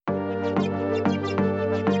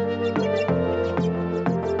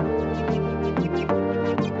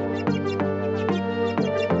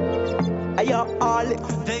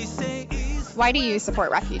Why do you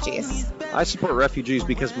support refugees? I support refugees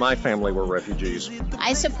because my family were refugees.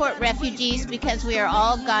 I support refugees because we are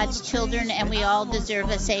all God's children and we all deserve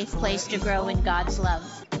a safe place to grow in God's love.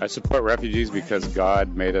 I support refugees because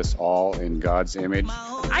God made us all in God's image.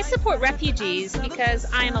 I support refugees because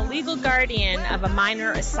I am a legal guardian of a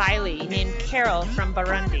minor asylee named Carol from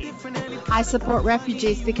Burundi. I support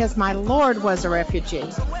refugees because my Lord was a refugee.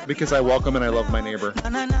 Because I welcome and I love my neighbor.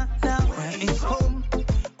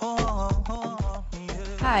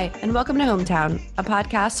 Hi, and welcome to Hometown, a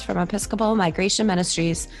podcast from Episcopal Migration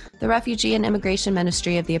Ministries, the refugee and immigration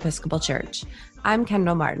ministry of the Episcopal Church. I'm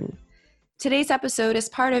Kendall Martin. Today's episode is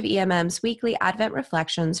part of EMM's weekly Advent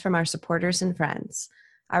Reflections from our supporters and friends.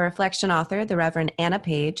 Our reflection author, the Reverend Anna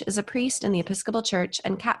Page, is a priest in the Episcopal Church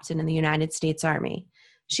and captain in the United States Army.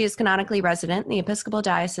 She is canonically resident in the Episcopal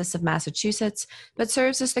Diocese of Massachusetts, but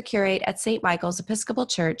serves as the curate at St. Michael's Episcopal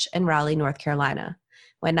Church in Raleigh, North Carolina.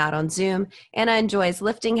 When not on Zoom, Anna enjoys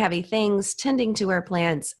lifting heavy things, tending to her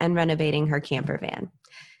plants, and renovating her camper van.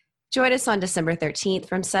 Join us on December 13th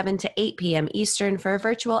from 7 to 8 p.m. Eastern for a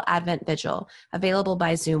virtual Advent Vigil, available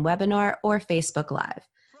by Zoom webinar or Facebook Live.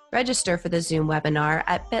 Register for the Zoom webinar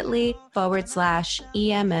at bit.ly/EMM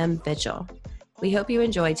Vigil. We hope you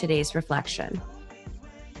enjoy today's reflection.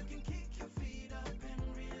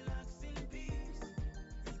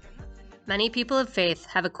 Many people of faith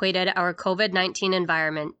have equated our COVID-19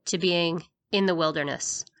 environment to being in the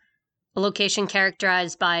wilderness, a location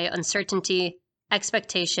characterized by uncertainty,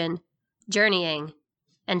 expectation, journeying,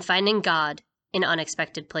 and finding God in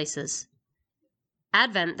unexpected places.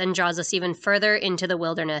 Advent then draws us even further into the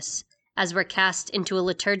wilderness as we're cast into a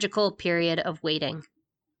liturgical period of waiting.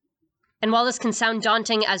 And while this can sound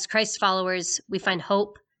daunting as Christ followers, we find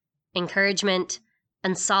hope, encouragement,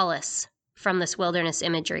 and solace from this wilderness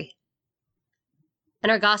imagery.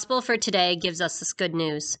 And our gospel for today gives us this good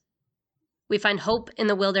news. We find hope in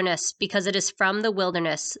the wilderness because it is from the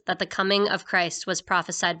wilderness that the coming of Christ was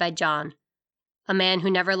prophesied by John, a man who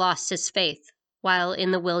never lost his faith while in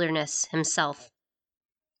the wilderness himself.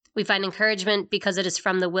 We find encouragement because it is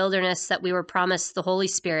from the wilderness that we were promised the Holy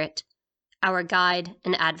Spirit, our guide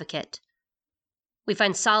and advocate. We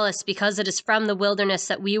find solace because it is from the wilderness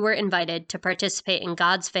that we were invited to participate in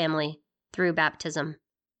God's family through baptism.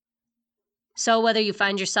 So whether you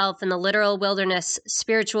find yourself in the literal wilderness,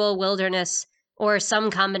 spiritual wilderness, or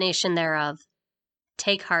some combination thereof,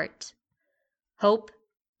 take heart. Hope,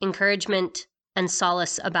 encouragement, and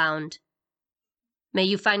solace abound. May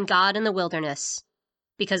you find God in the wilderness,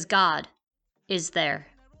 because God is there.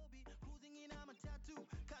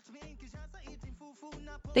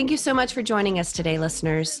 Thank you so much for joining us today,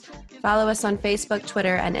 listeners. Follow us on Facebook,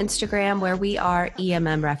 Twitter, and Instagram, where we are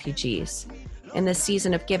EMM Refugees. In this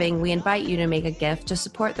season of giving, we invite you to make a gift to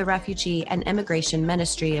support the refugee and immigration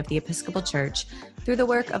ministry of the Episcopal Church through the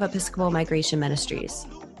work of Episcopal Migration Ministries.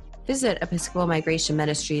 Visit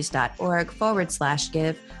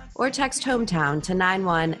episcopalmigrationministries.org/give or text hometown to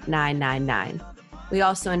 91999. We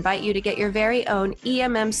also invite you to get your very own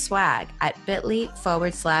EMM swag at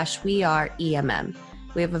bit.ly/weareEMM.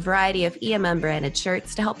 We have a variety of EMM branded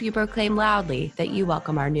shirts to help you proclaim loudly that you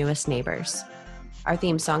welcome our newest neighbors. Our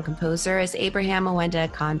theme song composer is Abraham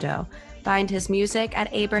Mwenda Kondo. Find his music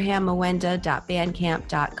at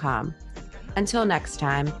abrahammwenda.bandcamp.com. Until next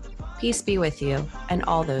time, peace be with you and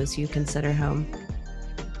all those you consider home.